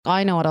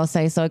I know what I'll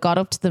say. So I got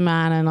up to the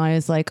man and I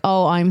was like,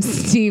 "Oh, I'm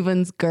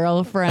Stephen's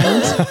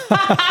girlfriend."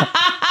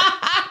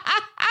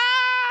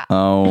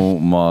 Oh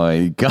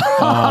my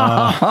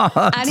God.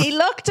 And he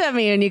looked at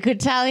me and you could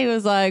tell he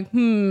was like, Are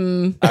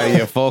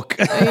you fuck?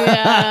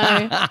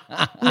 yeah.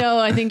 No,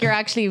 I think you're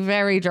actually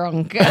very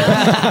drunk.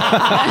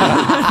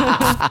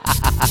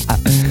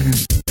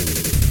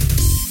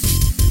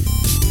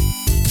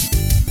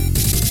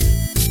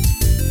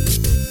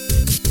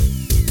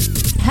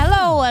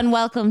 Hello and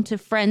welcome to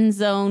Friend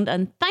Zoned,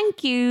 and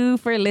thank you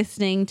for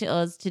listening to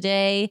us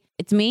today.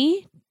 It's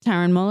me,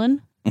 Taryn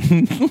Mullen.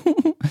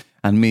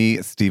 And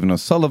me, Stephen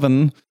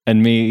O'Sullivan.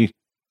 And me,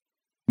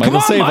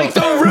 Michael Sable. Mike,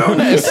 don't ruin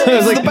it. This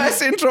is the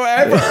best intro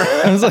ever.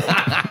 I was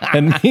like,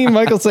 and me,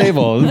 Michael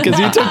Sable, because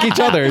you took each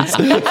other's.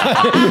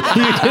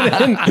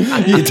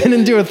 you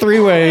didn't do a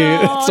three-way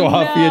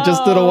swap. No. You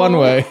just did a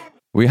one-way.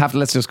 We have to,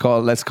 let's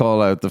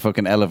call out the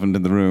fucking elephant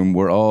in the room.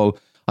 We're all,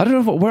 I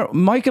don't know,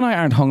 Mike and I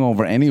aren't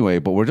hungover anyway,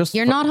 but we're just...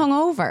 You're not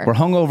hungover. We're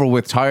hungover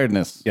with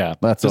tiredness. Yeah,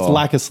 that's just all.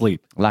 lack of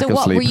sleep. Lack of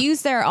What, sleep. were you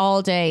there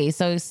all day?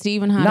 So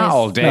Stephen had Not his,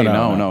 all day.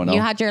 No.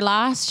 You had your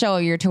last show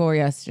of your tour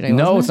yesterday,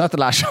 No, wasn't it's not the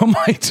last show,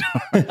 Mike.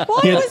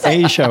 What He had was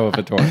it? a show of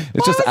a tour. It's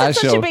Why just was a it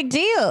such show. a big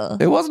deal?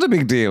 It wasn't a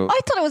big deal. I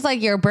thought it was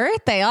like your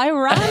birthday. I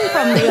ran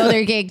from the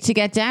other gig to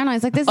get down. I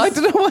was like, this is... I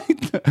don't know.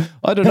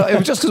 I don't know. It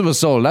was just because it was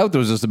sold out. There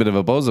was just a bit of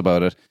a buzz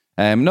about it.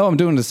 No, I'm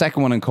doing the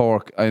second one in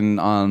Cork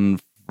on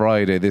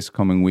Friday this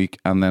coming week,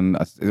 and then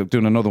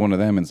doing another one of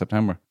them in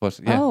September. But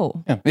yeah.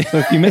 Oh. Yeah. So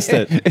if you missed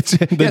it, So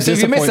if you missed it, it's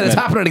disappointment.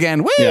 happening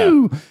again. Woo!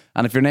 Yeah.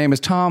 And if your name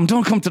is Tom,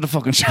 don't come to the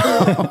fucking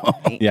show.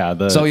 Yeah.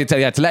 So to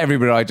let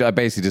everybody, I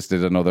basically just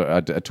did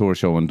a tour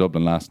show in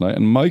Dublin last night,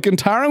 and Mike and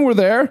Taryn were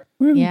there.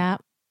 Yeah.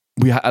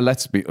 We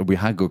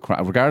had good crack.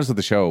 Regardless of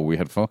the show, we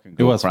had fucking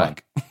good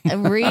crack.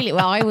 Really?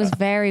 Well, I was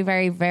very,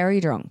 very, very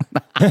drunk.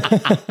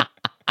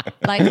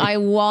 Like I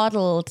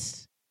waddled.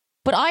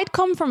 But I'd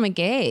come from a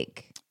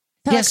gig.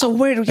 So Yeah. like,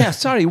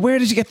 So where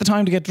did you get the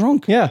time to get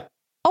drunk? Yeah.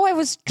 oh, I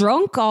was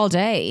drunk all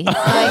day.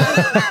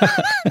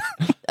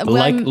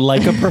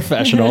 Like a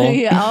professional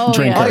Yeah, oh,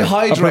 drinker. yeah. I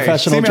hydrate. A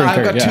professional See me, drinker.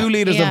 I've got yeah. 2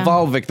 liters Yeah. of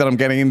Volvic that I'm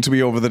getting into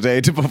me over the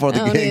day before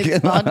the only gig. it's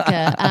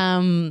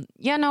vodka.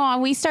 Yeah, no,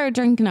 we started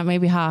drinking at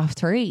maybe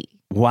 3:30.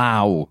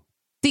 Wow.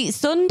 The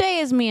Sunday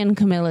is me and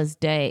Camilla's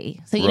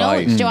day. So you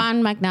Right. know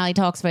Joanne McNally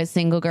talks about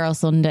single girl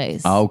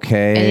Sundays.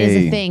 Okay. It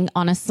is a thing.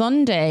 On a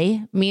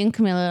Sunday, me and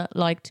Camilla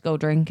like to go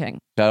drinking.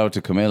 Shout out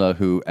to Camilla,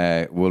 who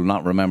will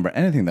not remember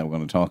anything that we're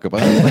going to talk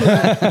about.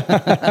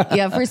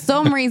 Yeah, for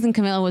some reason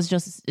Camilla was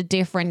just a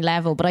different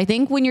level. But I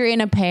think when you're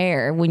in a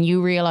pair, when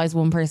you realise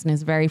one person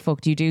is very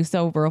fucked, you do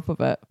sober up a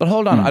bit. But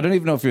hold on, I don't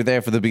even know if you're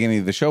there for the beginning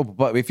of the show.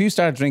 But if you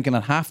started drinking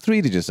at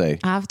 3:30, did you say?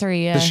 After,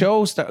 yeah. The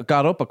show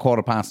got up at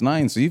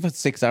 9:15, so you've had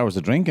 6 hours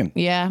of drinking.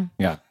 Yeah.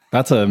 Yeah.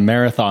 That's a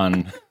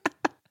marathon.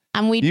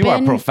 And we'd You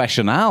been... are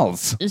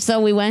professionals. So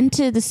we went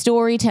to the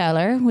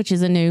Storyteller, which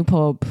is a new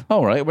pub.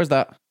 All right, where's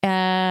that?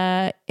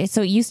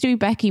 So it used to be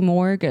Becky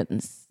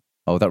Morgan's.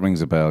 Oh, that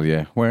rings a bell.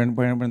 Yeah, where in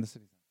the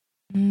city?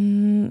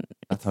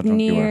 That's how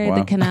drunk you were. Near Wow.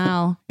 the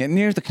canal. Yeah,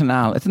 near the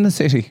canal. It's in the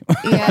city.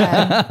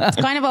 Yeah. It's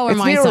kind of over It's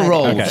my near a side.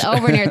 road. It's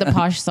over near the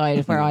posh side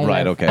of where I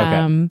Right, live. okay.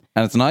 And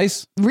it's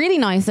nice. Really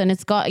nice. And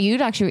it's got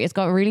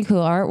really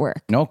cool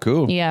artwork. No,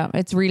 cool. Yeah,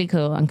 it's really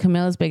cool. And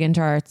Camilla's big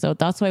into art. So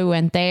that's why we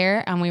went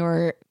there and we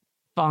were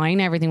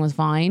fine. Everything was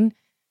fine.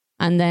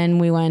 And then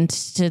we went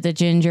to the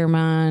Ginger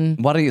Man.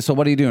 What are you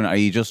doing? Are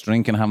you just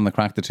drinking, having the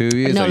crack, the two of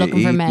you? No, Are you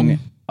looking for eating? men.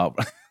 Oh.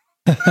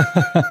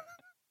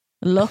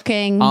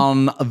 Looking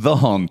On the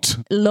hunt.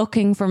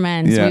 for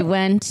men. So Yeah. we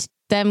went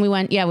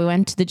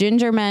to the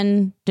Ginger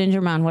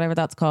Man, whatever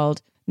that's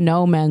called.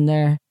 No men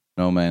there.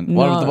 No, man. No.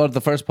 What was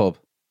the first pub?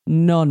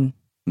 None.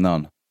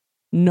 None.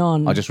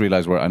 I just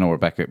realised I know where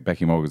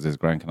Becky Morgan's is,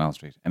 Grand Canal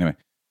Street. Anyway.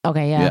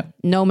 Okay, yeah.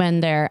 No men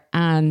there.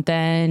 And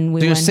then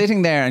we So you're went...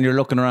 sitting there and you're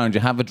looking around,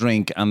 you have a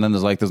drink, and then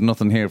there's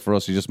nothing here for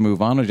us, you just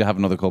move on, or do you have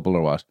another couple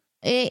or what?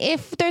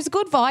 If there's a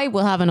good vibe,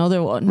 we'll have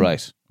another one.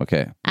 Right.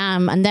 Okay.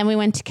 And then we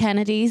went to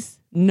Kennedy's.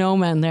 No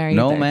men there either.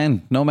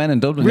 No men in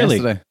Dublin Really?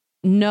 yesterday.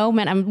 No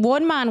men. And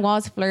one man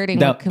was flirting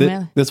Now, with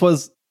Camilla. this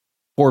was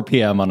 4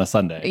 p.m. on a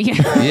Sunday. Yeah.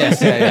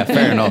 Yes, yeah,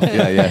 fair enough.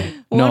 Yeah.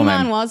 No One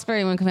men. man was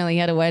flirting with Camilla. He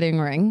had a wedding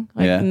ring.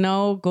 Like, Yeah.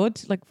 no good.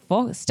 Like,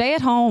 fuck. Stay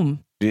at home.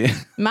 Yeah.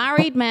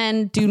 Married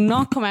men do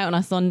not come out on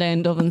a Sunday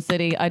in Dublin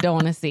City. I don't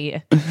want to see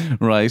you.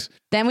 Right.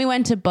 Then we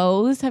went to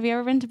Bose. Have you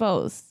ever been to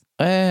Bose?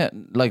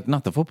 Like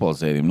not the football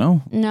stadium,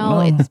 no? No,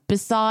 it's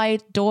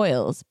beside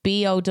Doyle's.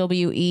 Bowes.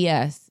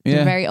 It's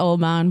a very old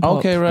man pub.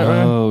 Okay, right.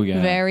 Oh,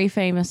 yeah. Very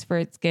famous for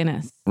its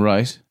Guinness.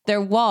 Right. There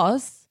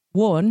was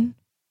one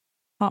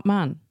hot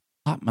man.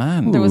 Hot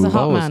man. There was a Ooh,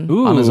 hot Bose. man.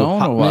 Ooh, On his own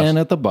hot or what? man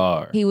at the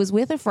bar. He was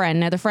with a friend.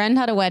 Now, the friend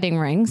had a wedding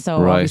ring, so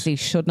Right. obviously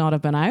should not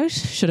have been out.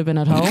 Should have been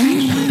at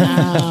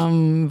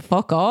home.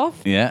 Fuck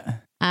off. Yeah.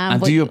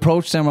 And but- do you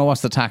approach them or what's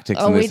the tactics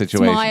Oh, in this we'd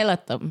situation? smile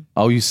at them.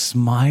 Oh, you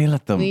smile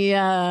at them.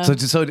 Yeah.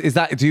 So is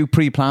that, do you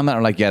pre-plan that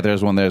or like, yeah,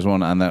 there's one,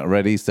 and that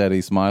ready,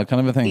 steady, smile kind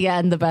of a thing? Yeah,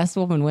 and the best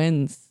woman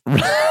wins.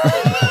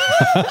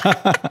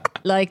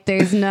 Like,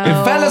 there's no.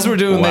 If fellas were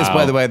doing this, Wow.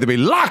 by the way, they'd be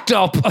locked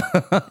up.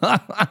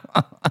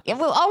 Yeah,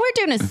 well, all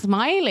we're doing is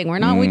smiling. We're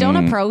not. We don't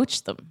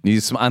approach them.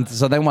 And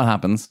so then what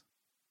happens?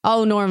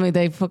 Oh, normally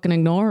they fucking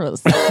ignore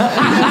us.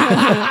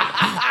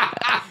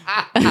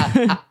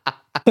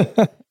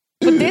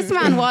 But this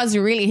man was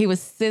really, he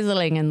was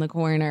sizzling in the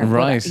corner.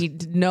 Right. But he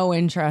had no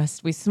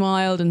interest. We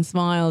smiled and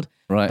smiled.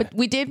 Right. But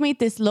we did meet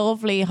this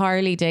lovely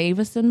Harley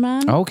Davidson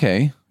man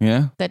Okay.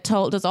 Yeah. that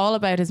told us all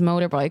about his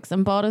motorbikes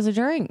and bought us a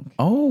drink.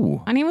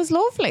 Oh. And he was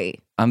lovely.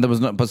 And there was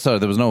no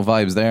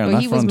vibes there on But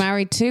that he was front.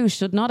 married too.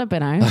 Should not have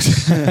been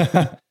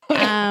out.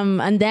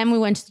 And then we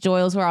went to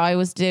Doyle's where I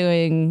was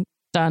doing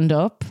stand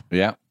up.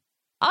 Yeah.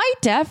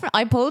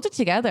 I pulled it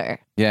together.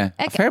 Yeah.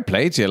 Like- Fair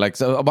play to you. Like,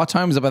 so what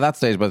time is it by that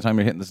stage, by the time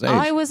you're hitting the stage?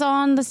 I was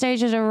on the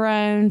stage at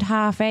around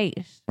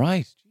 8:30.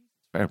 Right.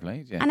 Fair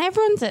play to you. And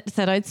everyone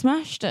said I'd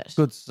smashed it.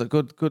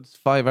 Good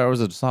 5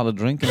 hours of solid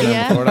drinking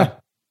Yeah. before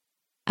that.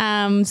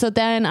 So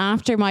then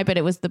after my bit,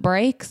 it was the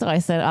break. So I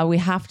said, we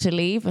have to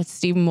leave. It's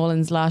Stephen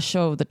Mullen's last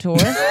show of the tour.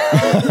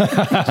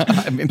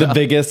 I mean, The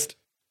biggest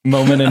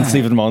moment in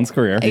Stephen Mullen's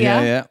career.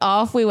 Yeah.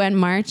 Off we went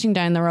marching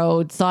down the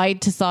road, side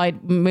to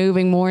side,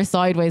 moving more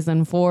sideways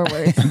than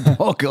forwards.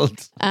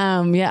 buckled.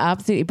 Yeah,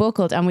 absolutely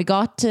buckled. And we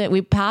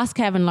passed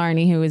Kevin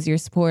Larney, who was your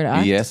support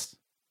act. Yes.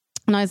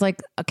 And I was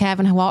like,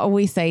 Kevin, what will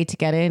we say to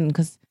get in?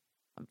 Because,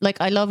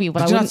 like, I love you, but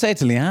Did I you not wouldn't. say it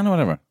to Leanne or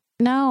whatever?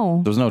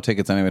 No. There was no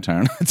tickets anyway,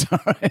 turn. It's all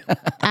right.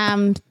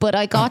 But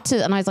I got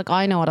to, and I was like,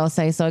 I know what I'll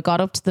say. So I got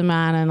up to the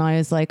man and I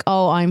was like,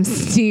 oh, I'm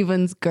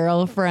Stephen's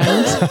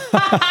girlfriend.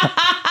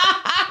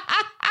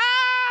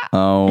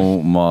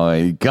 Oh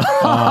my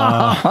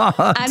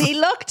God. And he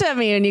looked at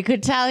me and you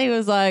could tell he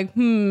was like,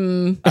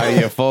 Are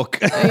you fuck?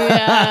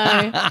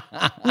 yeah.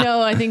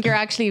 No, I think you're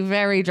actually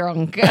very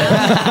drunk.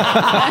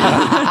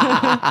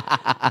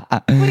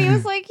 But he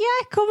was like, yeah,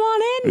 come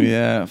on in.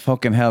 Yeah,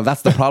 fucking hell.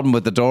 That's the problem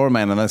with the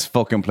doorman in this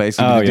fucking place.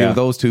 You Oh, could do yeah.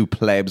 those two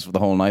plebs for the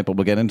whole night, but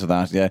we'll get into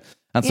that, yeah.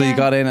 And so Yeah. you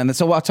got in, and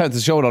so what time? The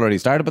show had already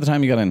started by the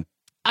time you got in?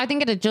 I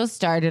think it had just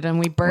started and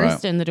we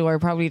burst Right. in the door,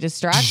 probably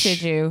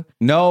distracted you.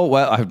 No,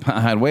 well, I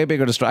had way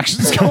bigger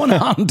distractions going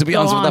on, to be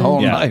honest with the on.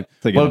 whole Yeah, night.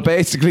 it's a good Well, one.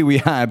 basically, we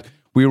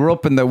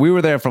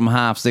were there from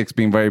 6:30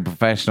 being very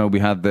professional. We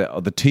had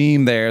the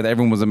team there.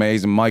 Everyone was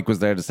amazing. Mike was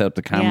there to set up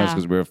the cameras Yeah.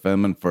 because we were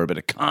filming for a bit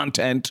of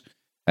content.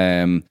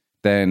 Then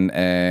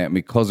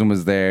my cousin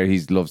was there. He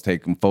loves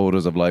taking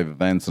photos of live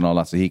events and all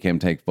that. So he came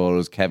to take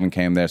photos. Kevin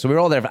came there. So we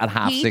were all there at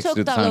 6:30 He to took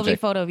do the that sound lovely check.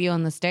 photo of you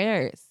on the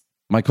stairs.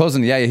 My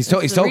cousin, yeah, he's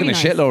taking really a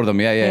nice. shitload of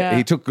them. Yeah. Yeah.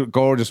 He took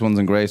gorgeous ones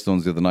in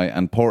Greystones the other night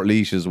and Port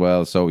Leash as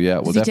well. So yeah,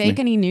 Did well, he definitely take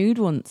any nude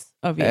ones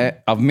of you?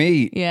 of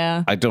me.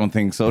 Yeah. I don't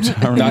think so.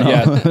 Tara, Not no.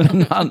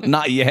 yet.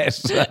 not yet.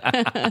 So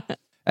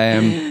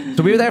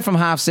we were there from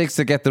 6:30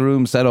 to get the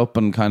room set up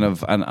and kind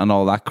of and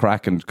all that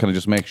crack and kind of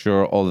just make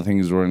sure all the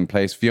things were in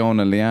place.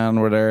 Fiona and Leanne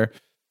were there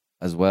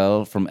as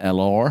well from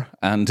LR,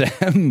 and so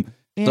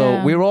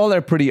Yeah. we were all there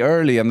pretty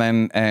early. And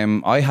then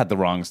I had the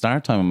wrong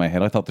start time in my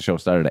head. I thought the show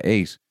started at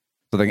 8.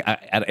 So then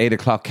at 8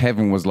 o'clock,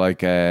 Kevin was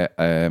like, I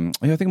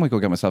think I might go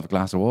get myself a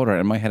glass of water. And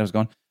in my head, I was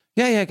going,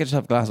 yeah, get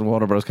yourself a glass of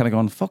water. But I was kind of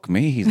going, fuck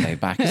me, he's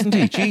laid back, isn't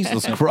he?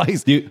 Jesus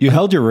Christ. You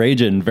held your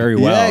rage in very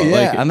well. Yeah.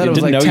 Like, And then you it was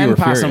didn't like know you 10 were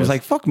past. And I furious. was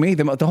like, fuck me,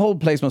 the whole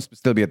place must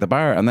still be at the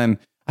bar. And then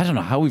I don't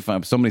know how we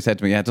found. Somebody said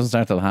to me, "Yeah, it doesn't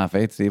start till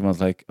 8:30." Steve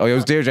was like, "Oh, it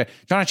was Deirdre. Do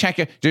you want to check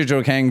it?"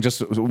 Deirdre King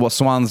just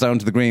swans down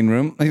to the green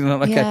room. You know,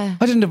 like Yeah.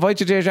 I didn't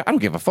invite you, Deirdre. I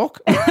don't give a fuck.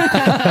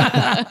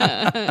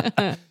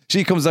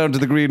 She comes down to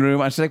the green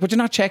room and she's like, "Would you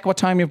not check what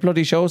time your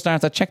bloody show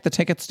starts? I checked the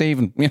ticket,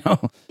 Stephen." You know.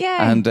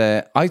 Yeah. And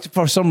I,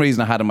 for some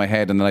reason, I had in my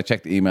head, and then I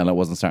checked the email. It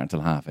wasn't starting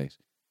till 8:30.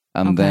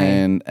 And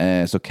Okay.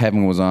 then, so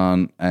Kevin was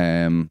on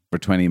for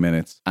 20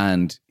 minutes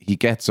and he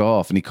gets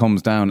off and he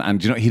comes down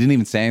and, you know, he didn't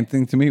even say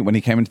anything to me when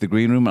he came into the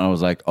green room. And I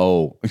was like,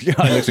 oh, yeah,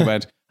 I literally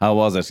went, how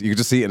was it? You could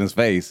just see it in his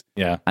face.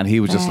 Yeah. And he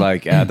was just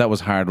like, that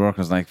was hard work.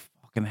 I was like,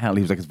 fucking hell.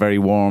 He was like, it's very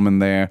warm in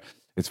there.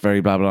 It's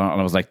very blah, blah.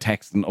 And I was like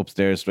texting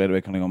upstairs straight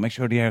away, kind of going, make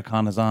sure the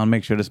aircon is on,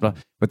 make sure this, blah.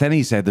 But then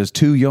he said, there's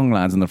two young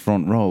lads in the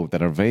front row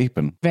that are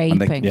vaping. And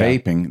they Vaping. Yeah.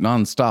 vaping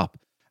non-stop.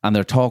 And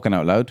they're talking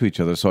out loud to each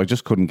other, so I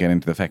just couldn't get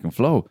into the fucking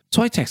flow.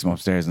 So I texted him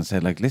upstairs and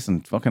said, like,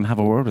 listen, fucking have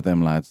a word with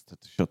them lads to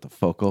shut the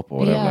fuck up or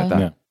whatever Yeah. like that.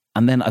 Yeah.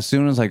 And then as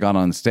soon as I got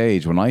on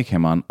stage, when I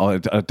came on, I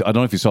don't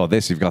know if you saw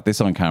this, you've got this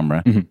on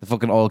camera, the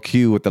fucking all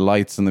cue with the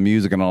lights and the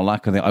music and all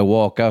that kind of thing. I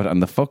walk out and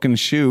the fucking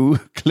shoe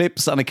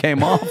clips and it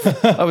came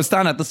off. I was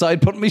standing at the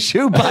side putting my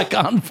shoe back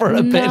on for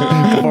a bit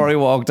before I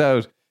walked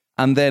out.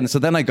 And then, so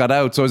then I got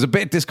out. So I was a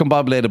bit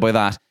discombobulated by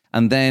that.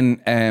 And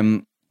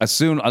then, as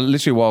soon I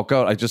literally walk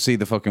out, I just see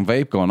the fucking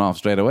vape going off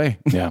straight away.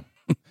 Yeah.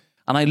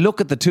 And I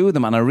look at the two of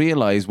them and I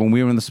realize when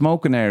we were in the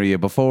smoking area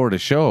before the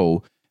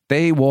show,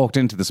 they walked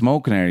into the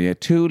smoking area,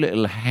 two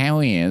little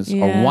Howies or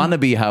Yeah.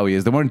 wannabe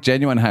Howies. They weren't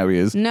genuine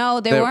Howies.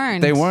 No, they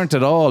weren't. They weren't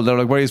at all. They're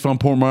like, where are you from?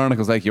 Portmarnock. I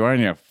was like, you are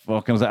in your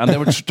fucking... And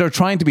they're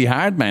trying to be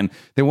hard men.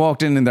 They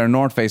walked in their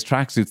North Face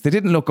tracksuits. They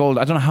didn't look old.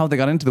 I don't know how they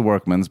got into the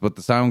Workman's, but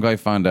the sound guy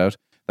found out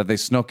that they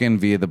snuck in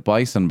via the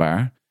Bison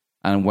Bar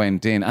and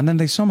went in. And then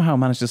they somehow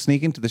managed to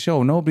sneak into the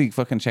show. Nobody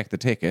fucking checked the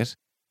ticket.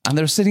 And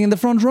they're sitting in the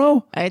front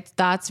row.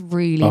 That's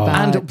really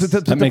bad. And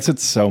That makes it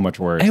so much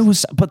worse. it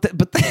was, but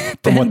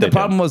then what the they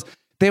problem was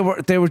they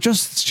were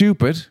just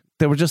stupid.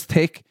 They were just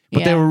thick,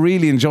 but they Yeah. were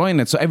really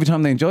enjoying it. So every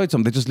time they enjoyed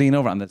something, they just lean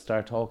over and they'd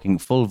start talking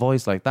full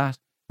voice like that.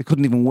 They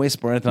couldn't even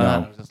whisper or anything like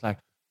that. It was just like,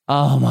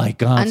 oh my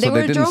God. And they So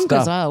were didn't drunk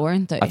stop. as well,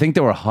 weren't they? I think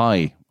they were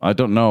high. I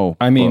don't know.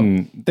 I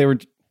mean, there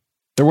weren't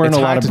It's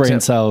a lot hard of to brain tell.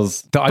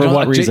 cells. I For don't-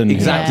 what reason?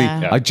 Exactly.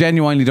 Yeah. I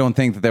genuinely don't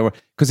think that they were,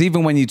 because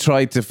even when you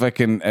tried to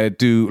fucking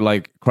do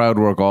like crowd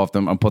work off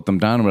them and put them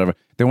down or whatever,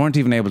 they weren't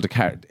even able to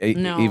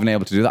even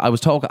able to do that. I was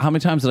talking. How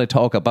many times did I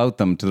talk about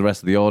them to the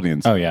rest of the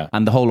audience? Oh, yeah.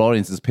 And the whole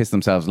audience has pissed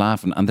themselves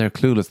laughing, and they're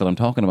clueless that I'm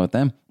talking about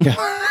them,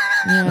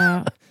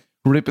 yeah.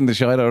 ripping the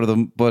shit out of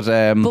them. But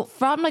But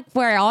from like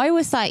where I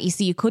was at, you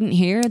see, you couldn't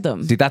hear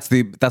them. see, that's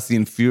the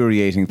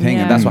infuriating thing,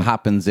 and Yeah. that's what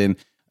happens in.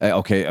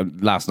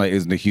 Last night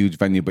isn't a huge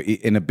venue, but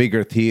in a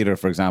bigger theater,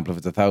 for example, if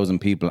it's 1,000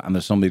 people and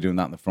there's somebody doing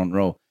that in the front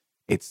row,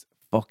 it's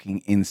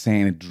fucking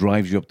insane. It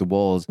drives you up the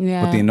walls.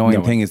 Yeah. But the annoying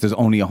No. thing is there's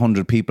only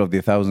 100 people of the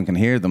 1,000 can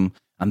hear them,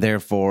 and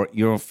therefore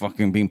you're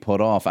fucking being put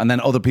off. And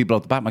then other people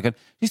out the back might go,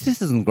 this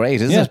isn't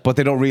great, is Yeah. it? But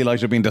they don't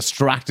realize you're being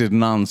distracted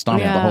non-stop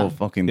Yeah. the whole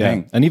fucking Yeah.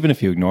 thing. And even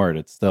if you ignore it,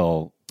 it's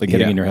still like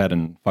getting Yeah. in your head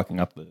and fucking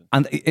up the.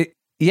 And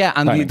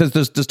Timing.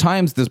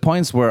 there's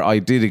points where I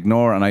did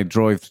ignore and I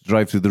drive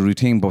through the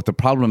routine, but the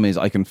problem is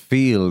I can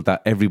feel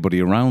that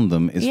everybody around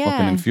them is Yeah.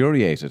 fucking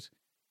infuriated.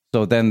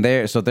 So then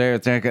they're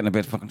getting a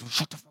bit fucking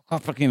shut the fuck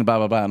up, fucking blah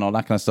blah blah, and all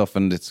that kind of stuff,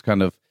 and it's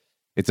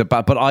a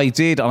bad. But I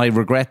did, and I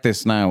regret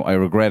this now. I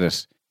regret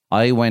it.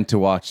 I went to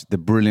watch the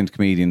brilliant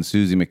comedian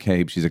Susie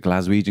McCabe. She's a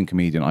Glaswegian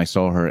comedian. I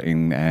saw her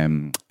in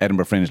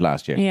Edinburgh Fringe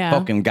last year. Yeah.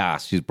 Fucking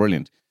gas. She's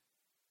brilliant.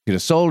 She had a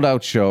sold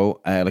out show,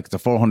 like it's a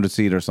 400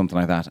 seater or something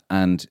like that,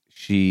 and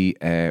she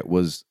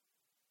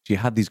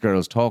had these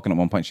girls talking at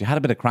one point. She had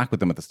a bit of crack with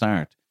them at the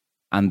start,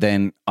 and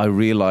then I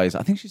realized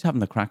I think she's having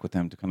the crack with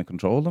them to kind of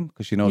control them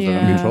because she knows they're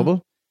going to be in Yeah.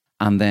 trouble.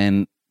 And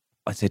then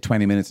I'd say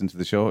 20 minutes into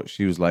the show,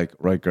 she was like,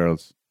 "Right,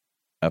 girls,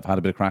 I've had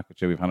a bit of crack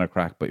with you. We've had our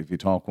crack, but if you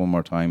talk one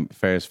more time,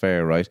 fair is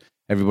fair, right?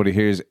 Everybody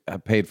here's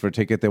paid for a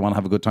ticket. They want to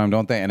have a good time,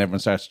 don't they? And everyone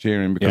starts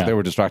cheering because Yeah. they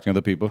were distracting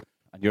other people,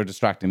 and you're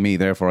distracting me.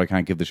 Therefore, I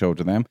can't give the show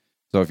to them.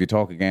 So if you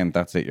talk again,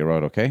 that's it. You're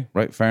out, okay?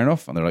 Right? Fair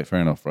enough." And they're like, "Fair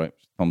enough, right?"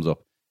 Thumbs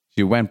up.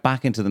 She went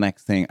back into the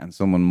next thing, and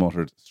someone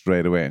muttered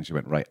straight away, and she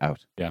went, "Right,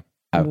 out." Yeah.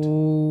 Out.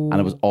 Ooh. And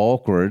it was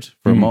awkward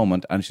for a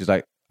moment. And she's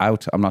like,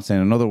 "Out. I'm not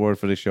saying another word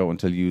for this show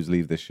until you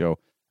leave this show."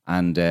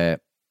 And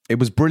it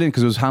was brilliant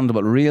because it was handled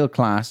with real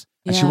class.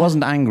 And she Yeah.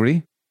 wasn't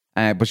angry,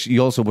 but she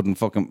also wouldn't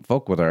fucking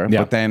fuck with her. Yeah.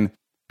 But then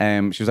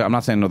she was like, "I'm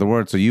not saying another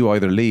word, so you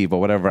either leave or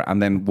whatever."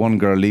 And then one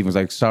girl leaving was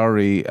like,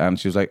 "Sorry." And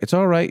she was like, "It's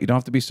all right. You don't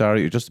have to be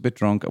sorry. You're just a bit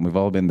drunk and we've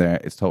all been there.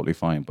 It's totally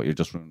fine, but you're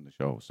just ruining the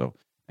show. So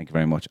thank you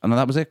very much." And then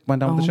that was it.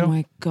 Went down with the Oh show.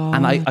 my God.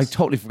 And I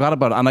totally forgot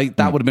about it. And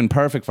that would have been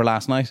perfect for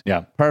last night.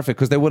 Yeah. Perfect.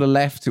 Because they would have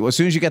left. As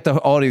soon as you get the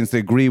audience to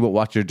agree with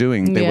what you're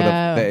doing, they would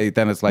have.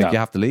 Then it's like, Yeah. you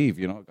have to leave.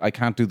 You know, I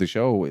can't do the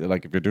show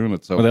like if you're doing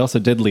it. So Well, they also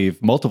did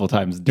leave multiple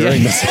times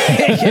during this.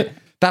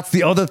 that's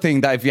the other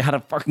thing, that if you had a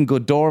fucking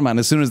good doorman,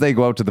 as soon as they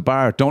go out to the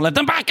bar, don't let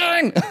them back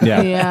in.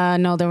 Yeah. Yeah,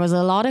 no, there was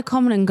a lot of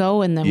coming and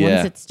going then Yeah.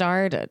 once it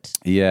started.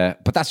 Yeah,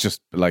 but that's just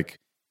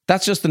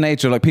the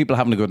nature. Like people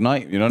having a good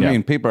night. You know what I Yeah.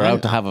 mean? People are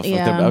out to have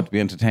yeah. they're out to be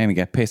entertained and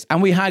get pissed.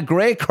 And we had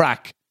great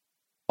crack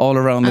all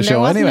around the And there show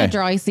wasn't anyway. a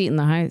dry seat in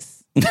the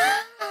house.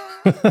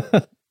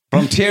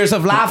 From tears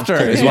of laughter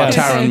is what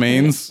Yes. Taran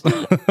means.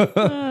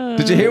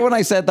 Did you hear when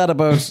I said that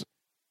about?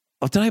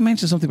 Oh, did I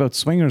mention something about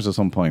swingers at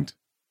some point?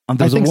 And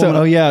there I was a think so.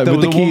 woman- Oh, yeah, there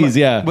with was the a woman- keys,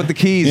 yeah. with the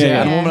keys. Yeah, Yeah,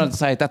 yeah. and a woman on the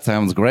side. That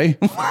sounds great.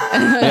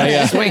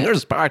 yeah.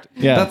 Swingers part.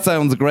 Yeah. That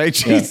sounds great.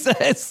 She Yeah.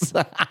 says.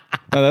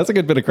 Oh, that's a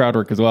good bit of crowd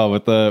work as well.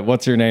 With the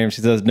 "What's your name?"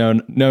 She says no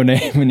name,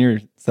 and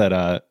you said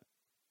I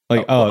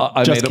just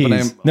made up a keys.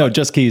 name. No,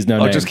 just keys. No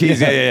Oh, name. just keys.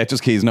 Yeah,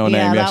 just keys. No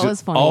Yeah, name. that she-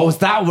 was funny. Oh, is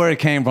that where it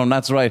came from?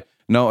 That's right.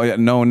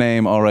 No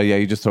name. All right. Yeah,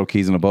 you just throw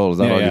keys in a bowl. Is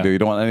that Yeah, all yeah. you do? You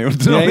don't want anyone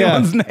to know Yeah, yeah.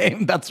 anyone's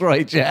name. That's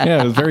right. Yeah.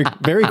 Yeah, it was very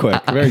very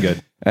quick, very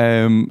good.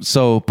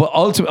 But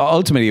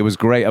ultimately, it was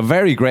great. I'm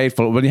very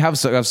grateful. When you have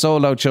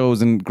sold out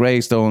shows in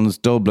Greystones,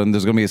 Dublin,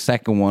 there's going to be a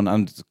second one,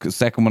 and the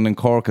second one in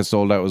Cork is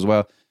sold out as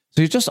well.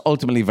 So you're just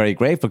ultimately very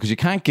grateful because you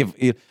can't give.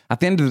 At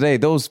the end of the day,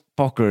 those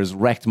fuckers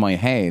wrecked my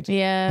head.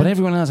 Yeah. But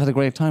everyone else had a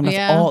great time. That's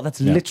Yeah. all.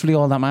 That's literally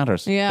all that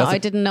matters. Yeah, That's I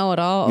it. didn't know at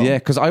all. Yeah,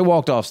 because I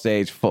walked off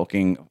stage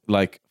fucking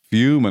like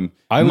fuming.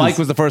 Mike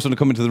was the first one to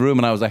come into the room,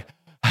 and I was like,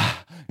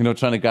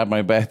 trying to grab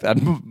my breath.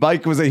 And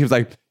Mike was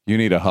like, "You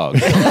need a hug."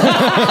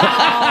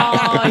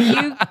 Oh,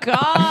 you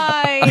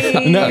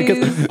guys. No,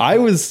 because I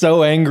was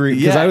so angry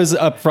because Yeah. I was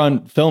up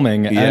front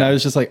filming, and Yeah. I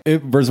was just like,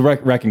 it was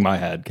wrecking my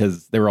head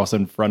because they were also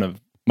in front of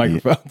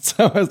microphones.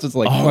 So I was just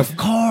like, Oh, of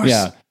course.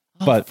 Yeah.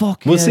 But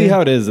fuck we'll yeah. see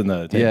how it is in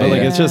the tape. Yeah, But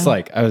like yeah. it's just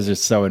like I was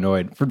just so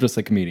annoyed from just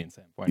a comedian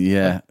standpoint.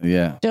 Yeah,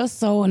 yeah. Just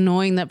so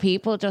annoying that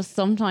people just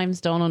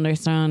sometimes don't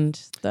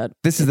understand that.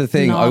 This is the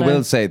thing. not I a-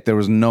 will say there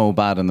was no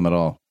bad in them at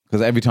all.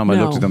 Because every time I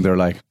looked No. at them, they were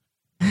like,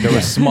 they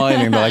were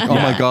smiling. They're like, oh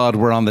my God,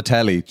 we're on the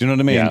telly. Do you know what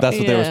I mean? Yeah. That's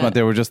what they were Yeah. smiling.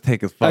 They were just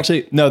thick as fuck.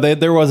 Actually, no,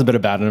 there was a bit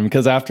of bad in them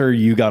because after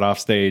you got off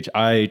stage,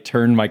 I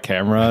turned my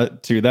camera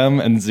to them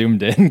and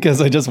zoomed in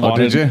because I just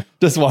did you?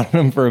 wanted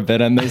them for a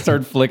bit, and they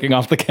started flicking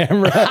off the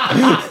camera.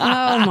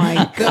 Oh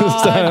my So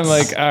God. I'm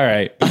like, all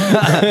right,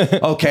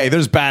 Okay,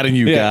 there's bad in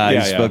you Yeah,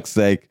 guys, yeah. fuck's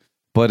sake.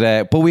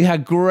 But we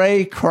had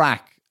great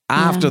crack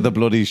after the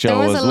bloody show there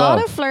was as a well.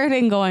 lot of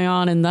flirting going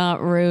on in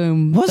that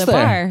room. Was the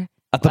there? bar.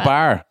 At the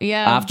bar.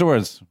 yeah.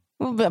 Afterwards.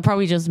 Well, but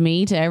probably just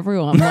me to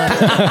everyone.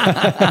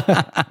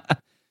 but-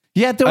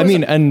 Yeah, there I was,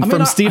 mean, and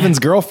from Steven's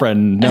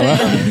girlfriend, Noah.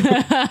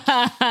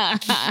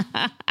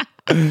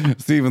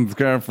 Stephen's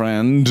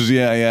girlfriend.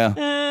 Yeah,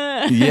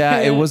 yeah. Yeah,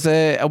 it was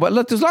well,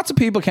 look, there's lots of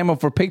people came up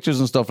for pictures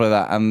and stuff like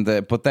that. And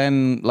but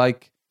then,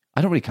 like,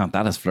 I don't really count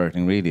that as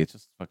flirting, really. It's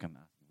just fucking,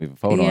 we have a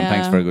photo and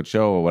thanks Yeah. for a good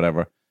show or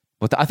whatever.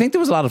 But I think there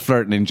was a lot of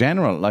flirting in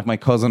general. Like my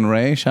cousin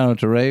Ray, shout out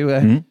to Ray,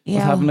 was Yeah.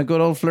 having a good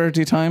old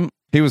flirty time.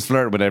 He was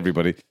flirting with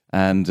everybody.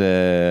 And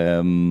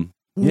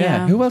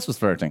Yeah. who else was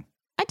flirting?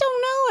 I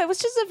don't know. It was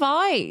just a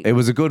vibe. It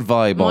was a good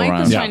vibe all Mike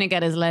around. was trying to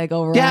get his leg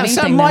over. Yeah, anything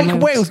so that Mike,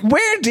 moved.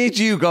 where did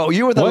you go?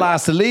 You were the What?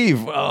 last to leave.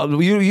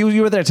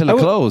 You were there till it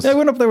closed. I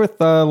went up there with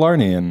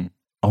Larnie and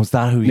Oh, is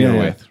that who you were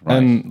with? Right.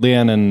 and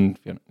Leanne and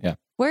Fiona. Yeah,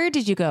 Where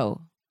did you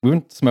go? we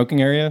went to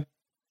smoking area,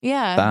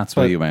 Yeah. That's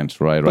where but- you went.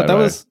 Right, but that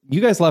was you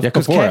guys left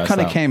because before Kev us.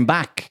 kind of though. came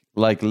back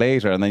like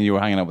later, and then you were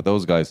hanging out with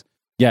those guys.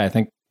 Yeah, I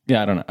think.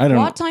 Yeah, I don't know. I don't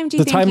know. What time do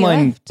you the think you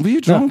timeline. left? Were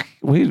you drunk?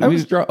 I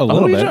was drunk a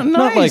little you bit. drunk?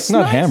 Not Nice, like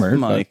not nice, hammered,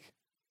 Mike.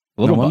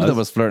 but a little no wonder buzz. there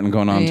was flirting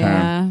going on. Term.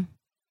 Yeah.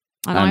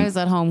 And I And- was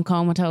at home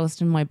comatose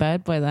in my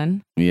bed by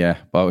then. Yeah,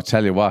 but I'll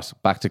tell you what.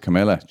 Back to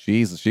Camilla.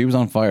 Jesus, she was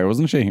on fire,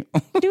 wasn't she?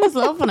 She was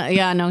loving it.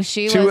 Yeah, no,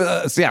 she she was.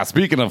 was. Yeah.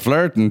 Speaking of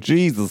flirting,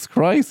 Jesus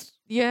Christ.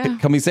 Yeah.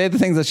 Can we say the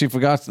things that she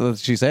forgot that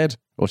she said?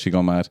 Or she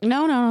gone mad?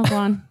 No, go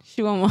on.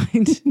 She won't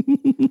mind.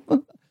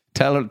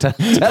 Tell her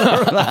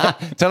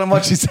that. Tell him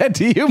what she said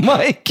to you,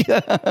 Mike.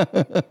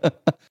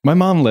 My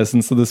mom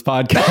listens to this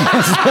podcast.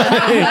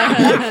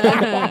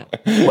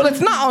 Well,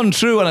 it's not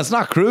untrue and it's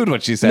not crude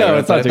what she said. No, or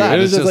it's not anything true. that.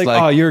 It was It's just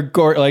like, oh, you're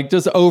like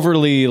just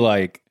overly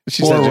like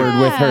She said forward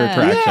with her Yeah.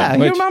 attraction. yeah,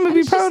 which- your mom would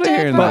be She's proud of dead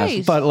hearing right.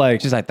 that. but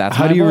like, She's like, that's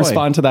how my do you boy.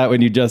 respond to that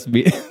when you just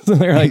meet? So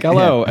they're like,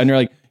 hello, and you're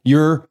like,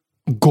 you're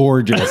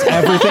gorgeous.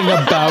 Everything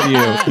about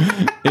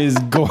you is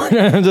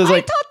gorgeous. I'm just I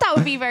like, thought that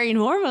would be very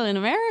normal in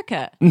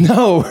America.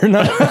 no, we're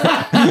not.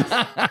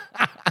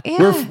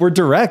 Yeah. We're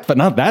direct, but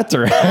not that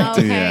direct.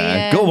 Okay, Yeah.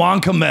 yeah. Go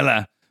on,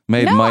 Camilla.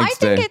 Made No, Mike's I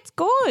think day. it's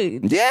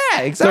good. Yeah,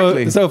 So,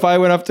 exactly. so if I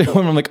went up to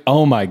him, I'm like,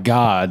 oh my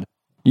God,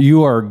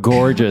 you are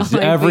gorgeous.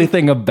 Like,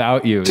 Everything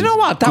about you. do you know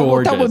what?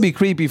 That would be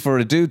creepy for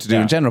a dude to do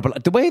Yeah. in general.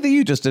 But the way that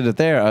you just did it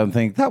there, I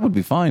think that would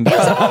be fine.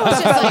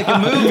 That felt like a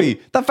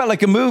movie. That felt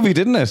like a movie,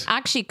 didn't it?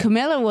 Actually,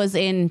 Camilla was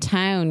in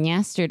town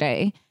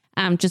yesterday,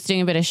 just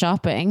doing a bit of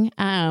shopping.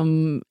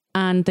 And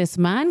this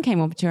man came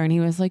up to her and he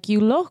was like, "You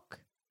look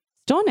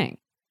stunning."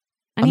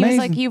 And he was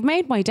like, Amazing. "You've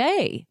made my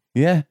day."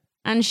 Yeah.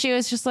 And she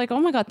was just like, "Oh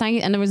my God, thank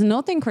you." And there was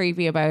nothing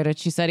creepy about it.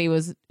 She said he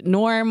was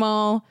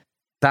normal.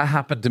 That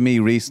happened to me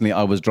recently.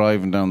 I was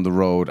driving down the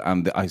road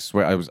and I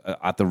swear I was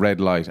at the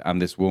red light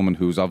and this woman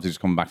who's obviously just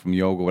coming back from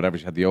yoga, whatever,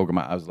 she had the yoga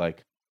mat. I was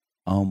like,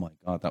 oh my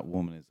God, that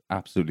woman is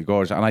absolutely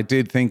gorgeous. And I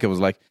did think it was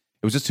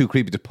just too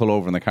creepy to pull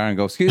over in the car and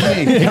go, excuse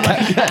me.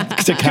 to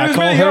Excuse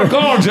catcall me, her. you're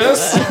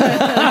gorgeous.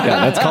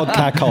 Yeah, that's called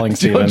catcalling,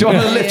 Do you Stephen.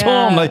 want to lift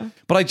Yeah. home?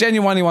 But I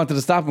genuinely wanted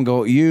to stop and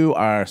go, you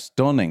are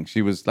stunning.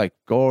 She was like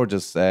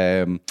gorgeous.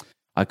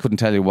 I couldn't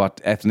tell you what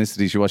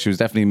ethnicity she was. She was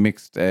definitely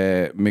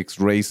mixed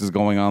races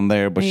going on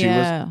there, but she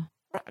was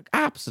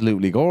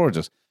absolutely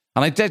gorgeous.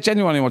 And I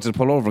genuinely wanted to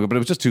pull over, but it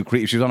was just too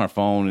creepy. She was on her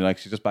phone, like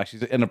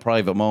she's in a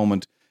private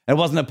moment. It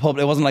wasn't a pub.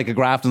 It wasn't like a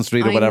Grafton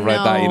Street or I whatever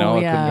like that. You know, know,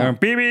 it yeah. couldn't go,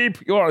 beep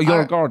beep.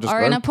 You're gorgeous. Or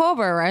girl. in a pub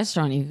or a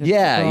restaurant. You could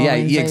Yeah, go yeah,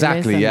 and say,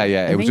 exactly. "Listen, Yeah,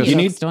 yeah. I It was think just-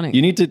 you look stunning.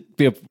 You need to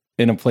be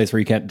in a place where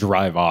you can't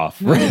drive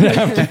off. Right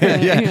after.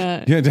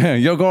 Yeah. Yeah,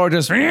 you're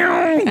gorgeous.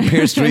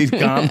 Pierce Street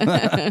gone.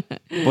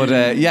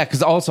 But yeah,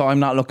 because also I'm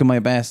not looking my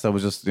best. I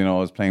was just, I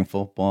was playing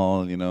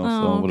football, so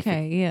Oh, what if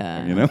okay,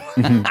 yeah.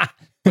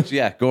 But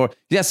yeah,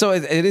 yeah, so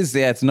it is,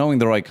 yeah, it's knowing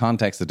the right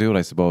context to do it,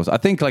 I suppose. I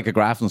think like a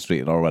Grafton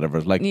Street or whatever,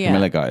 like Yeah.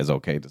 Camilla guy is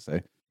okay to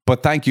say.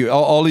 But thank you,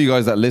 all of you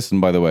guys that listen,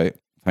 by the way,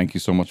 thank you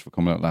so much for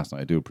coming out last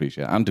night. I do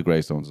appreciate it. And to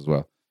Greystones as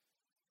well.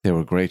 They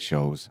were great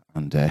shows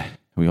and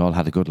we all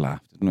had a good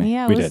laugh, didn't we?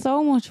 Yeah, it We was did.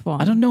 so much fun.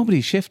 I don't know,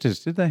 nobody shifted,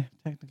 did they,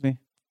 technically?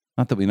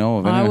 Not that we know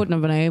of. I Anyway. wouldn't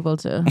have been able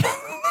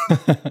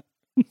to.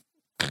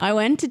 I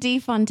went to D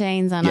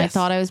Fontaine's and I Yes.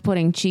 thought I was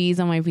putting cheese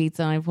on my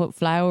pizza and I put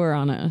flour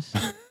on it.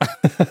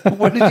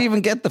 Where did you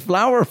even get the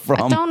flour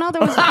from? I don't know.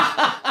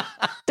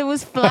 There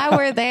was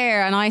flour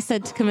there, and I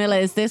said to Camilla,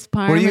 "Is this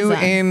Were parmesan?" you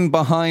in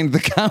behind the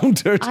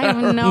counter? I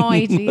have no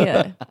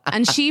idea.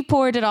 And she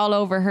poured it all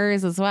over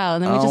hers as well,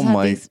 and then we Oh just had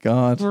my these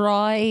God.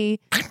 dry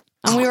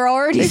And we were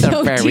already These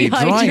so are very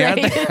dry,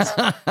 aren't dehydrated.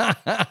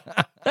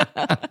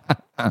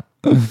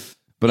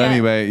 But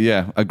anyway,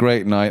 yeah, a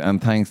great night.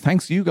 And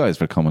thanks you guys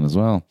for coming as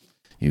well.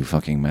 You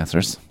fucking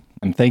messers.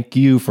 And thank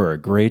you for a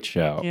great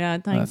show. Yeah,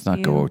 thanks. Let's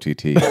not go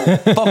OTT.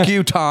 Fuck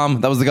you,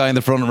 Tom. That was the guy in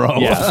the front row.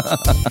 Yeah.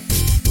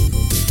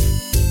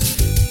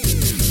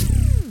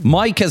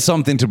 Mike has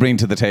something to bring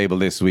to the table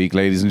this week,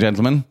 ladies and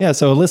gentlemen. Yeah,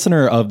 so a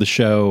listener of the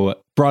show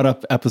brought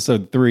up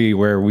episode 3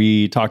 where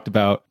we talked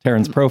about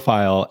Taryn's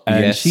profile,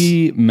 and Yes.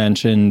 she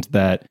mentioned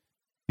that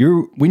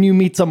when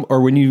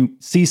you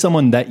see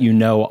someone that you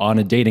know on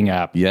a dating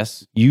app,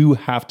 Yes. you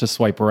have to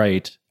swipe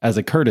right as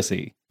a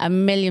courtesy.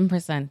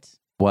 1,000,000%.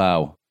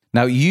 Wow.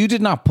 Now, you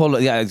did not pull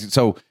it. Yeah,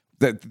 so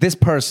this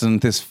person,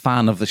 this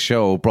fan of the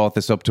show, brought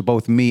this up to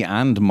both me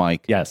and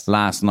Mike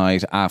last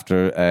night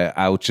after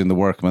Ouch in the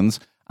Workman's.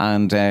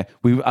 And I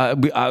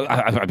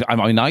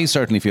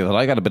certainly feel that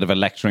I got a bit of a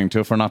lecturing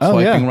to for not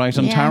swiping right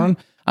on Taryn.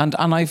 And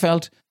I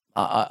felt,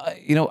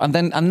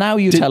 and now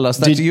you tell us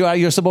that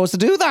you're supposed to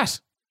do that.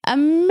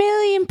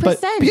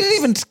 1,000,000%. You didn't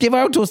even give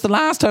out to us the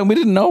last time. We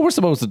didn't know we're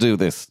supposed to do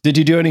this. Did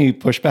you do any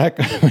pushback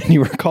when you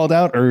were called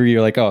out, or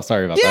you're like, oh,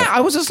 sorry about that? Yeah, I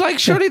was just like,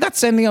 surely that's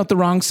sending out the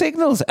wrong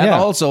signals. And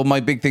also, my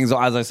big thing is,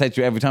 as I said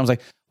to you every time, I was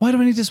like, why do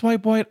I need to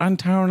swipe right on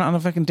Taryn on a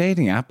fucking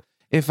dating app?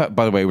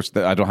 By the way, which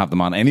I don't have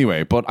them on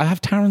anyway, but I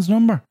have Taryn's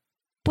number.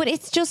 But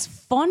it's just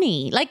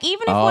funny. Like,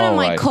 even if one of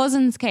my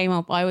cousins came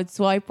up, I would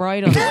swipe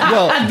right on them.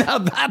 Now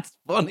that's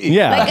funny.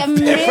 Yeah. Like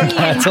 1,000,000%.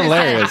 That's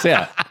hilarious.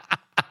 Yeah.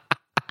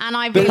 And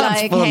I'd be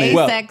like, funny. hey,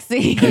 Well,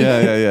 sexy.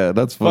 Yeah.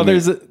 That's funny.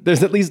 Well,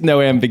 there's at least no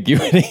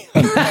ambiguity.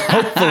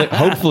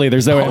 Hopefully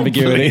there's no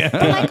ambiguity.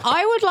 But like,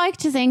 I would like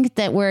to think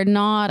that we're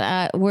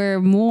not,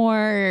 we're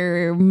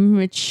more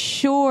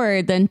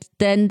mature than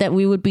that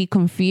we would be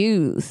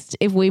confused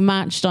if we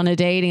matched on a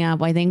dating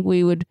app. I think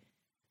we would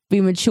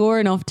be mature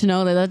enough to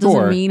know that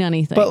doesn't mean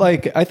anything. But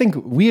like, I think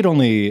we had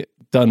only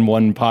done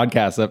one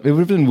podcast. It would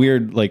have been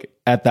weird, like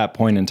at that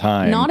point in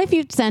time. Not if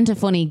you'd sent a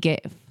funny gif.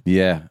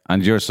 Yeah,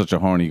 and you're such a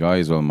horny guy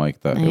as well,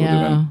 Mike, that it would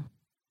have been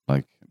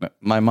like,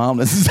 my mom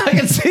listens. I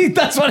can see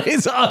that's what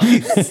his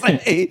eyes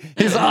say.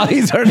 His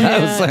eyes are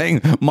now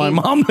saying, my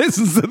mom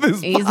listens to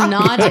this He's podcast.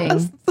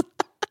 nodding.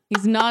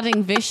 He's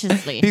nodding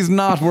viciously. He's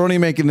not. We're only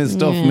making this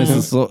stuff,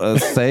 Mrs.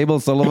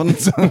 Sable Sullivan.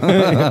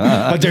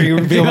 How dare you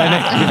reveal my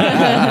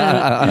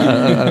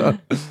name?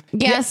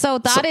 Yeah, so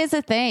that is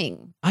a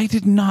thing. I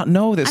did not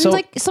know this. And So,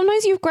 like,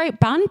 sometimes you have great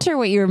banter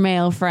with your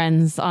male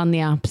friends on the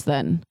apps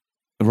then.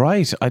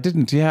 right. I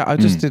didn't. Yeah, I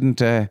just didn't.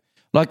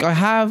 Like, I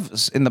have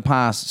in the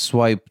past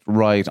swiped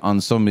right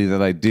on somebody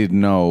that I did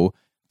know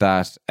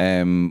that.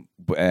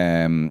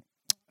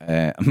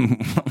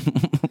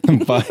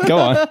 Go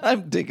on.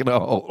 I'm digging a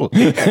hole.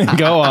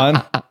 Go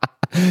on.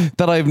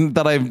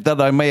 that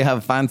I may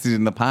have fancied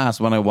in the past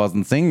when I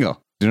wasn't single.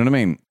 Do you know what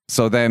I mean?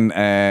 So then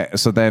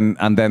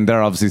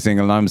they're obviously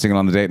single and I'm single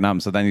on the dating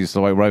app. So then you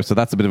swipe right. So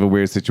that's a bit of a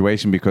weird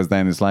situation because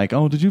then it's like,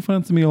 oh, did you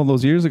fancy me all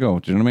those years ago?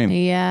 Do you know what I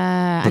mean?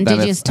 Yeah. But And then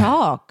did you it's- just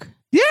talk?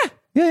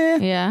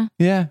 Yeah.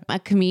 Yeah. A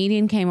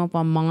comedian came up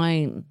on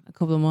mine a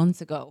couple of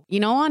months ago. You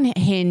know, on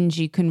Hinge,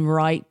 you can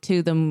write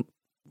to them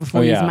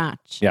before you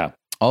match. Yeah.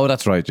 Oh,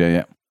 that's right.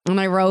 Yeah. And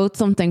I wrote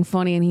something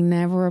funny and he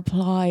never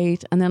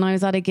replied. And then I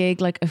was at a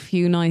gig like a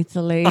few nights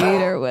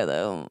later with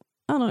him.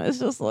 And I was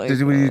just like,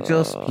 Will you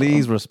just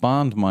please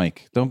respond,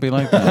 Mike? Don't be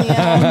like that.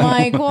 yeah,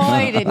 Mike,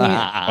 why didn't you?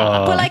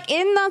 But like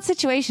in that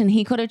situation,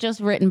 he could have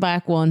just written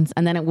back once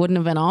and then it wouldn't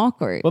have been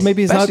awkward. Well,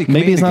 maybe he's Especially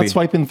not comedically.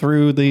 swiping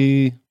through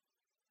the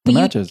But you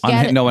matches.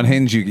 get it. On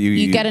Hinge,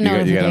 you get a you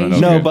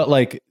notification. No, but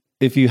like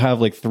if you have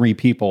like 3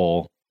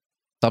 people.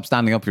 stop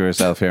standing up for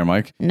yourself here,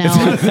 Mike. No.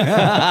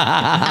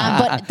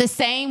 But the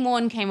same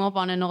one came up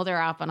on another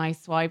app and I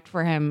swiped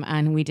for him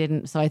and we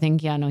didn't. So I think,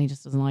 he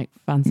just doesn't like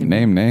fancy me.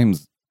 Name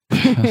names.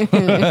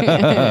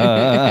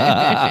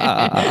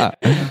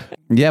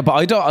 Yeah, but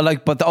I don't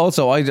like. But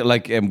also, I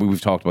like.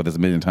 We've talked about this a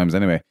million times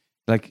anyway.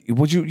 Like, you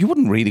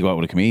wouldn't really go out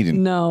with a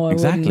comedian. No, I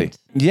exactly.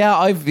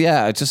 wouldn't.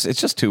 Yeah, it's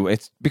just too.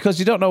 It's because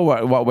you don't know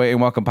what way, in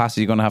what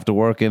capacity you're going to have to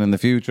work in the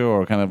future,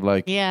 or kind of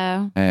like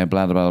Yeah. blah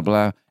blah blah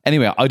blah.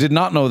 Anyway, I did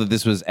not know that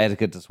this was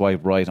etiquette to swipe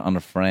right on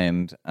a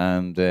friend,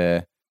 and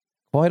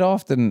quite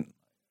often,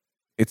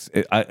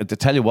 to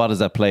tell you what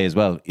is at play as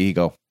well.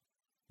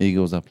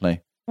 Ego's at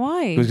play.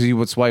 Why? Because you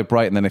would swipe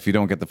right, and then if you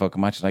don't get the fucking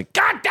match, you're like,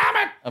 God damn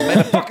it! I made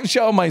a fucking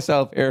show of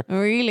myself here.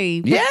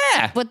 Really?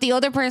 Yeah. But the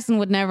other person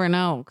would never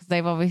know because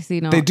they've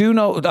obviously known. They do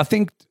know. I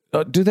think.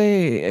 Do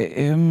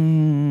they?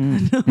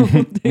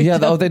 Yeah.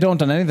 They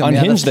don't on any of them. On yeah,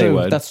 Hinge that's they true.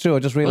 would. That's true. I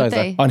just realized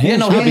they? that. On Hinge, Yeah,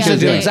 no, yeah, Hinge they they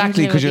do do.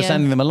 exactly because you're Yeah.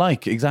 sending them a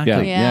like.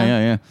 Exactly. Yeah.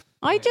 Yeah.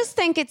 I just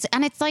think it's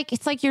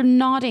like you're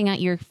nodding at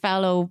your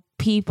fellow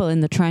people in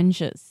the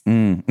trenches.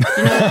 Mm.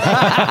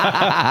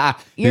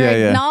 You're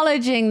Yeah.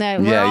 acknowledging that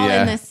we're all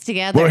in this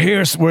together.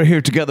 We're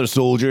here together,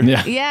 soldier.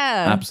 Yeah.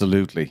 Yeah.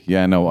 Absolutely.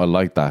 Yeah. No, I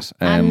like that.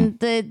 And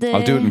the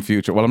I'll do it in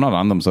future. Well, I'm not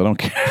on them, so I don't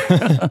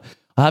care.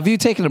 Have you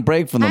taken a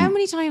break from How them?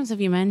 many times have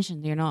you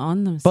mentioned you're not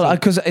on them? But Steve?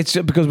 because it's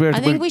just because we're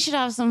I think we should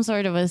have some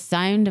sort of a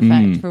sound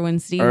effect for when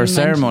Stephen or a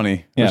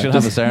ceremony. Yeah, We should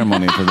have a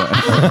ceremony for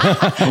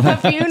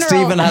that. a funeral.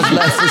 Stephen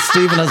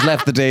has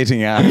left the dating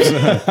apps.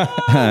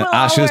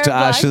 Ashes to we're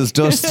back. ashes,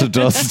 dust to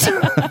dust.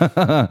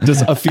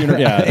 Just a funeral.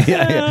 Yeah.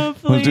 Yeah.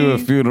 We'll do a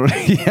funeral.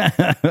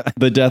 Yeah.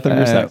 The death of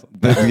your sex.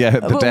 The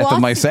But death of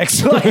my what's-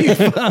 sex life.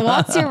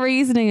 What's your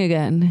reasoning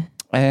again?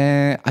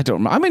 I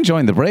don't. I'm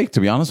enjoying the break,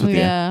 to be honest with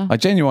Yeah. you. I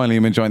genuinely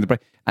am enjoying the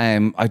break.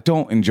 I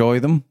don't enjoy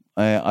them.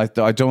 I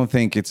don't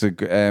think it's a.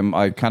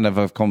 I kind of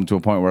have come to a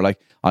point where, like,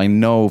 I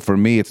know for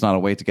me, it's not a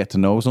way to get to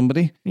know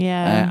somebody.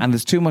 Yeah. And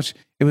there's too much.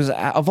 It was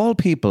of all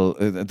people,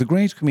 the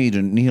great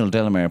comedian Neil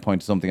Delamere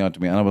pointed something out to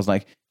me, and I was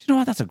like, "Do you know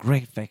what? That's a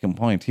great fucking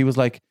point." He was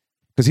like,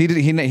 because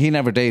he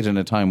never dated in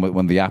a time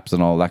when the apps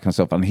and all that kind of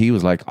stuff, and he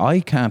was like, "I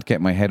can't get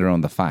my head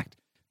around the fact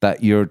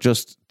that you're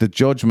just the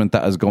judgment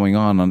that is going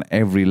on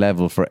every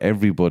level for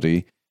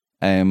everybody."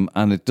 And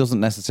it doesn't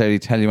necessarily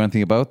tell you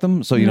anything about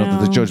them. So, you know,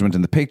 there's No. judgment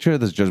in the picture,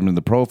 there's judgment in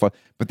the profile.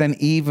 But then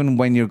even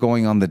when you're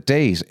going on the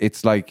date,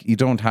 it's like you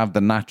don't have the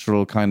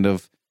natural kind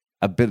of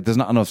there's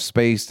not enough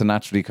space to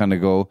naturally kind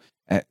of go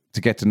to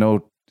get to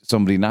know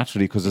somebody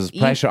naturally, because there's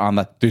pressure on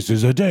that. This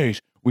is a date.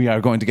 We are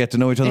going to get to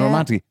know each other Yeah.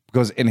 romantically.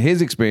 Because in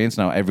his experience,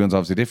 now everyone's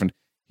obviously different,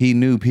 he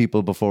knew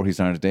people before he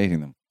started dating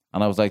them.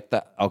 And I was like,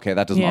 that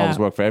doesn't Yeah. always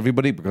work for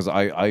everybody, because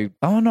I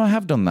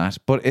have done that.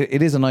 But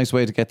it is a nice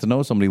way to get to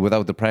know somebody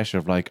without the pressure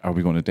of like, are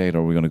we going to date or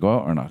are we going to go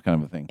out or not, kind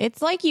of a thing.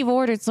 It's like you've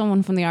ordered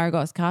someone from the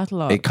Argos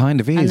catalogue. It kind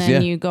of is, and then yeah.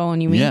 you go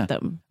and you meet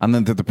them. And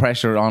then the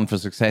pressure on for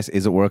success,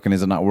 is it working,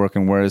 is it not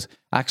working? Whereas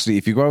actually,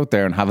 if you go out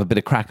there and have a bit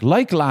of crack,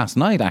 like last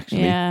night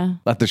actually, Yeah.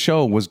 at the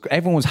show,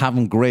 everyone was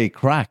having great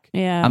crack.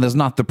 Yeah. And there's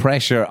not the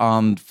pressure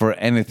on for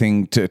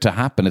anything to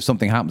happen. If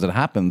something happens, it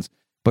happens.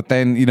 But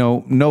then, you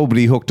know,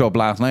 nobody hooked up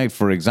last night,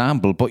 for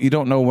example, but you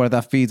don't know where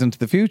that feeds into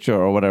the future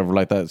or whatever,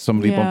 like that.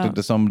 Somebody Yeah. bumped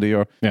into somebody,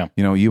 or, Yeah.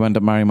 you know, you end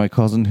up marrying my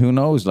cousin, who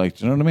knows? Like,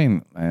 do you know what I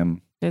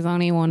mean? There's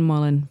only one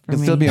Mullen for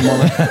It'll me. still be a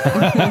Mullen.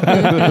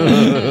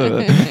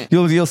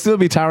 you'll still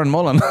be Taron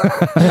Mullen.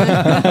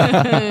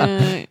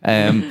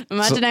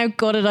 Imagine how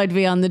gutted I'd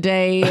be on the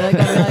day. Like,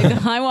 I'd be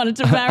like, I wanted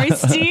to marry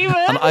Stephen.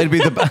 And I'd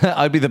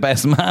be the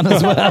best man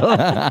as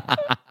well.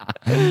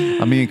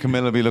 And me and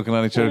Camilla be looking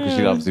at each other, because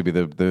she'd obviously be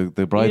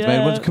the bridesmaid.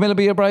 Yeah. Would Camilla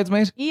be a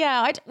bridesmaid?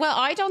 Yeah,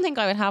 I don't think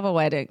I would have a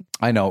wedding.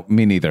 I know,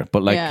 me neither.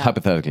 But like, Yeah.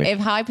 hypothetically, If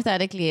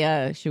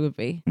hypothetically, she would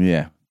be.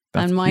 yeah.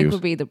 That's And Mike cute.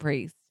 would be the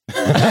priest.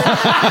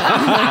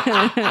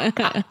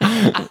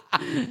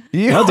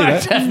 You I'll do are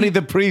that. definitely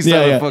the priest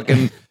Yeah, of yeah. a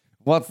fucking.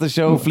 What's the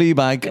show?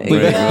 Fleabag.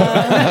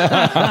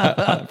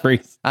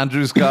 Priest.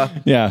 Andrew Scott,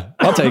 Yeah,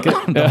 I'll take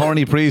it. the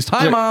horny priest.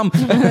 Hi, mom.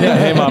 Yeah,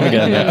 hey, mom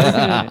again.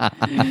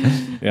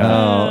 Yeah.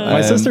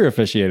 My sister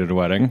officiated a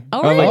wedding.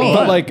 Oh, really?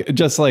 But like,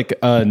 just like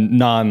a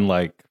non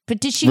like. But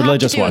did she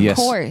Religious have to do one. a Yes.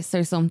 course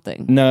or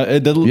something? No,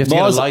 the have to get a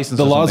laws. license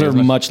The or laws something, are isn't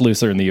it? much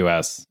looser in the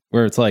U.S.,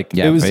 where it's like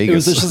Yeah, it was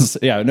Vegas. just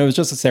it was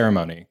just a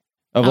ceremony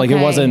of like it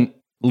Okay. wasn't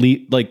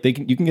like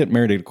you can get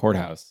married at a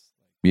courthouse.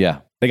 Yeah.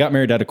 They got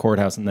married at a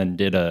courthouse and then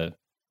did a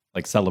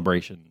like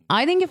celebration.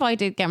 I think if I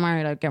did get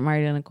married, I'd get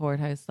married in a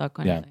courthouse, that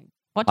kind Yeah. of thing.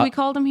 What do we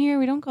call them here?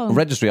 We don't call them.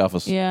 Registry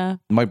office. Yeah.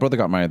 My brother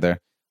got married there.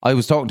 I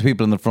was talking to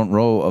people in the front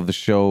row of the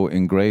show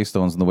in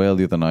Greystones in the Whale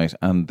the other night,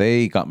 and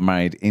they got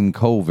married in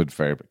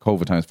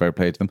COVID times, fair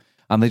play to them.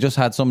 And they just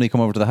had somebody come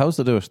over to the house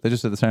to do it. They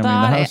just did the ceremony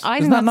in the house. I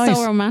Isn't think that that's nice?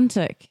 so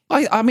romantic.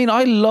 I mean,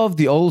 I love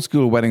the old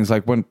school weddings,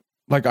 like when,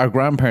 like our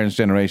grandparents'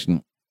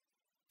 generation.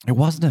 It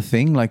wasn't a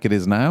thing like it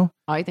is now.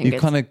 I think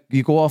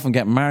You go off and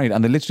get married,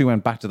 and they literally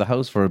went back to the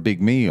house for a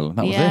big meal. And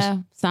that was yeah, it.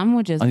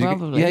 sandwiches And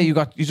probably. you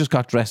just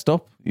got dressed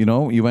up. You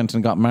know, you went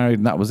and got married,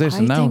 and that was it. I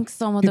And now think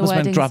some of the people spent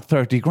weddings- dropped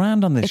 30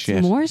 grand on this It's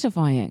shit.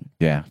 mortifying.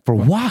 Yeah, for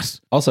what?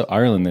 Also,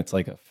 Ireland, it's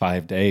like a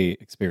 5-day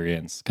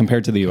experience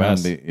compared to the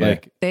U.S. Can be, yeah.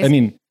 Like, This- I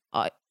mean,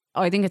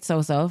 I think it's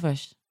so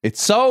selfish.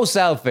 It's so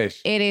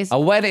selfish. It is. A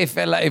wedding.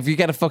 If you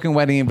get a fucking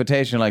wedding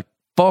invitation, like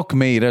fuck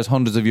me, there's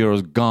hundreds of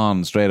euros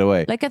gone straight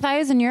away. Like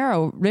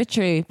 €1,000,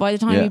 literally. By the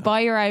time Yeah. you buy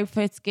your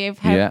outfits,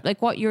 give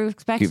like what you're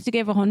expected to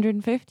give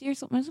 150 or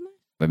something, isn't it?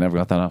 They never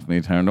got that off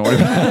me, Taryn. Don't worry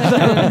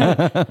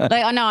about it.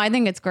 Like, no, I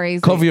think it's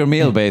crazy. Cover your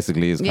meal,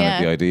 basically, is kind Yeah.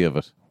 of the idea of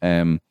it.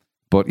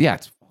 But yeah,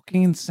 it's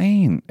fucking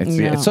insane.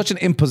 Yeah. It's such an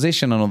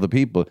imposition on other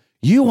people.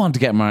 You want to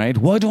get married?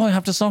 Why do I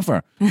have to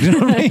suffer? You know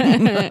what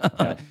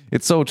I mean?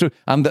 It's so true.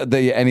 And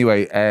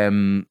anyway,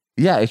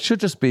 yeah, it should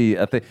just be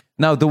a thing.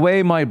 Now, the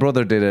way my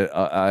brother did it,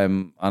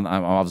 and I'm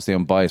obviously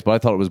unbiased, but I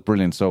thought it was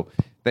brilliant. So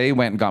they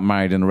went and got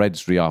married in a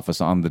registry office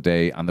on the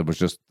day, and there was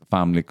just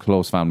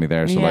close family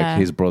there. So Yeah. like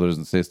his brothers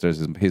and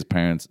sisters, his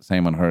parents,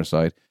 same on her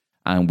side.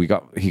 And they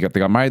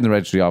got married in the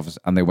registry office,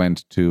 and they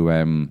went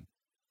to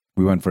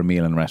we went for a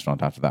meal in a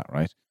restaurant after that,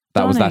 right?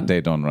 That was that Stunning.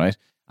 day done, right?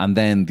 And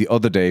then the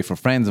other day, for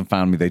friends and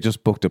family, they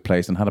just booked a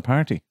place and had a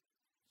party.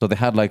 So they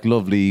had like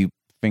lovely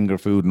finger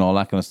food and all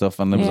that kind of stuff,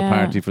 and there was a Yeah.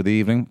 party for the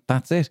evening.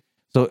 That's it.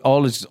 So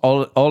all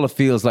it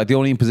feels like, the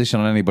only imposition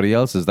on anybody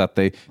else is that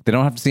they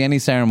don't have to see any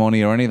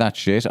ceremony or any of that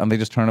shit, and they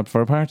just turn up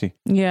for a party.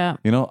 Yeah.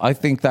 You know, I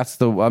think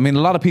that's a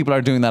lot of people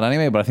are doing that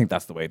anyway, but I think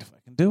that's the way to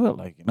fucking do it.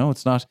 Like, you know,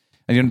 it's not.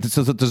 And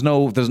so there's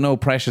no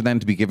pressure then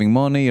to be giving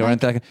money or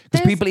anything like that.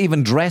 Because people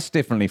even dress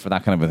differently for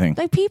that kind of a thing.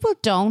 Like, people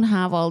don't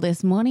have all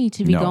this money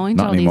to be going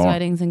to all anymore. these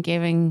weddings and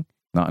giving.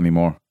 Not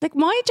anymore. Like,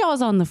 my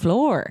jaw's on the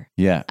floor.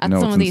 Yeah. At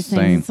some of these insane.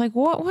 things. It's like,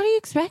 what are you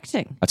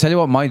expecting? I tell you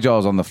what my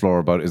jaw's on the floor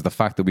about is the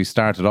fact that we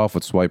started off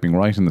with swiping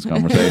right in this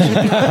conversation.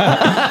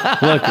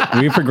 Look,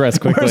 we progress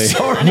quickly.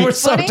 We're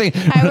sorting.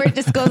 How we're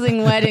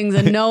discussing weddings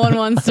and no one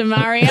wants to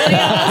marry any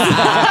of us.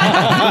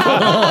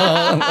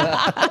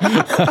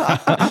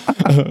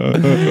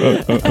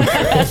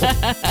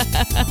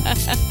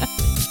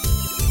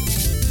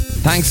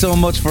 Thanks so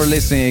much for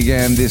listening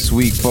again this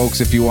week, folks.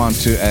 If you want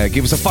to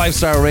give us a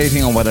 5-star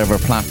rating on whatever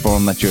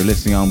platform that you're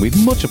listening on, we'd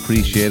much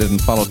appreciate it.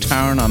 And follow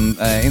Taryn on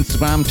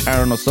Instagram,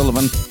 Taryn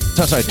O'Sullivan.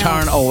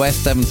 Taryn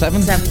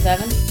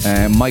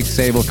OS77. Mike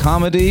Sable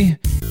Comedy.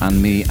 And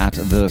me at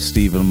The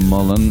Stephen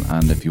Mullen.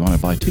 And if you want to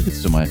buy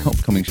tickets to my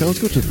upcoming shows,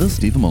 go to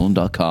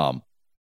thestephenmullen.com.